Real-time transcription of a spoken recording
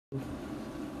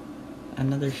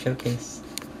Another showcase,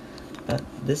 but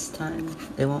this time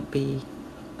it won't be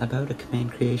about a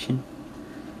command creation.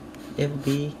 It will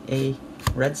be a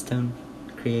redstone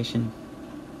creation.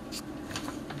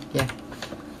 Yeah,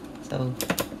 so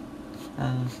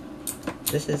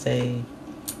this is I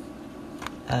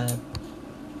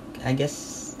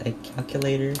guess a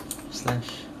calculator slash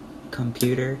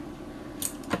computer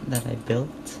that I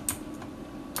built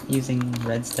using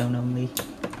redstone only.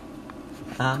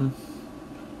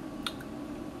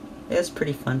 It was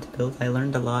pretty fun to build. I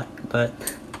learned a lot, but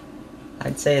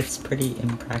I'd say it's pretty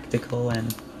impractical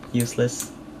and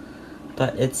useless.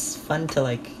 But it's fun to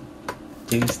like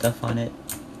do stuff on it.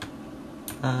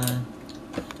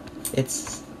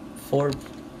 It's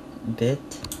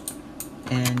 4-bit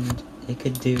and it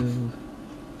could do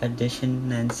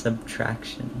addition and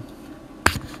subtraction.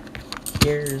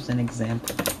 Here's an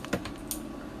example.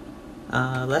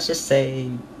 Let's just say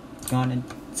you wanted,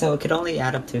 so it could only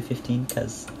add up to 15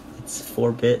 because it's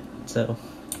 4-bit, so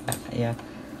yeah.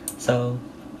 So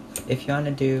if you want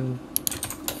to do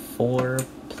 4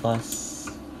 plus,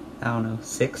 I don't know,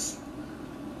 6,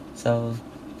 so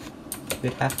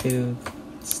you'd have to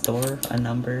store a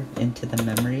number into the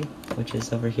memory, which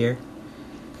is over here.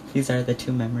 These are the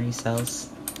 2 memory cells,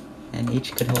 and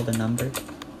each could hold a number.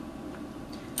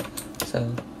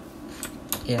 So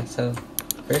yeah, so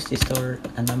first you store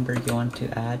a number you want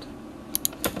to add,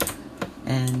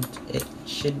 and it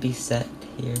should be set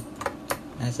here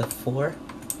as a 4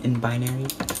 in binary,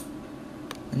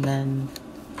 and then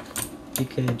you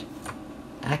could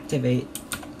activate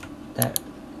that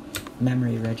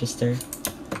memory register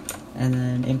and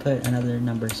then input another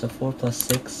number, so 4 plus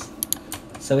 6.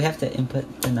 So we have to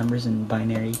input the numbers in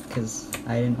binary because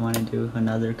I didn't want to do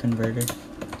another converter.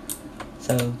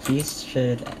 So these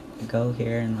should go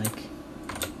here, and like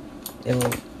it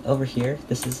will over here,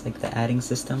 this is like the adding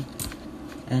system,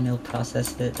 and it'll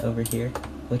process it over here,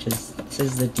 which is, this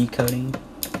is the decoding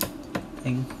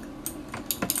thing.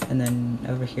 And then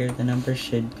over here the number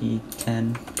should be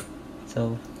 10.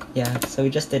 So yeah, so we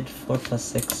just did 4 plus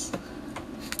 6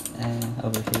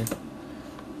 over here.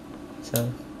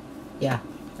 So yeah,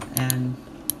 and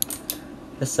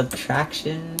the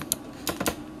subtraction,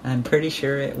 I'm pretty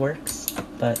sure it works,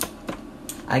 but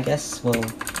I guess we'll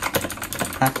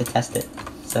have to test it.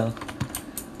 So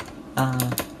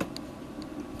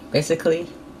basically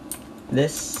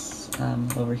this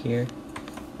over here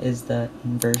is the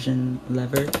inversion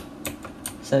lever,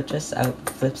 so it just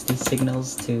flips these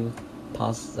signals to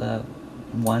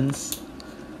ones,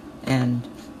 and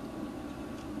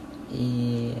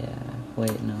yeah,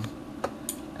 wait, no,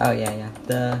 oh yeah,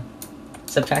 the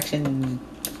subtraction,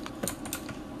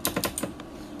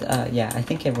 yeah, I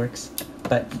think it works,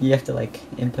 but you have to like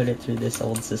input it through this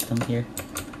old system here.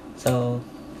 So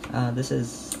this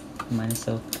is minus,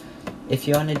 so if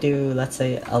you want to do, let's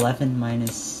say 11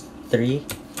 minus 3,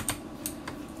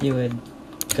 you would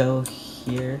go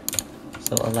here,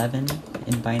 so 11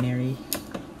 in binary,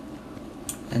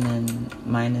 and then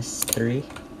minus 3.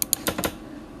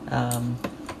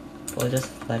 We'll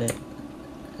just let it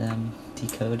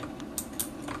decode.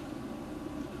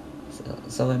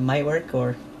 So it might work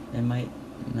or it might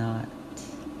not.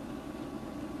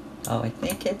 Oh, I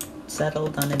think it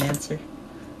settled on an answer.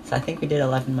 So I think we did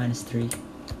 11 minus 3.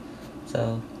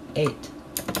 So 8.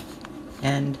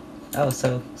 And oh,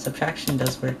 so subtraction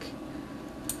does work.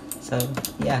 So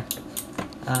yeah,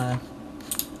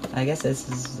 I guess this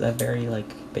is a very like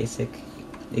basic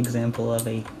example of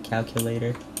a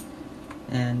calculator,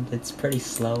 and it's pretty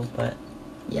slow, but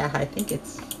yeah, I think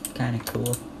it's kind of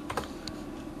cool.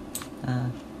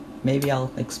 Maybe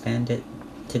I'll expand it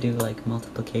to do like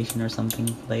multiplication or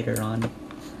something later on.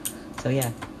 So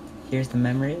yeah, here's the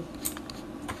memory,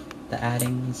 the adding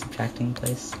and subtracting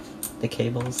place, the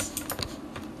cables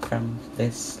from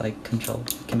this like control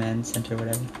command center,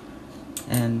 whatever,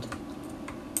 and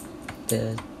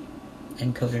the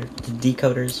encoder, the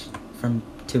decoders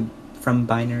from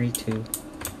binary to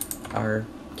our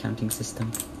counting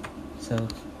system. So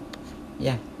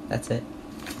yeah, that's it.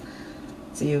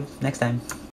 See you next time.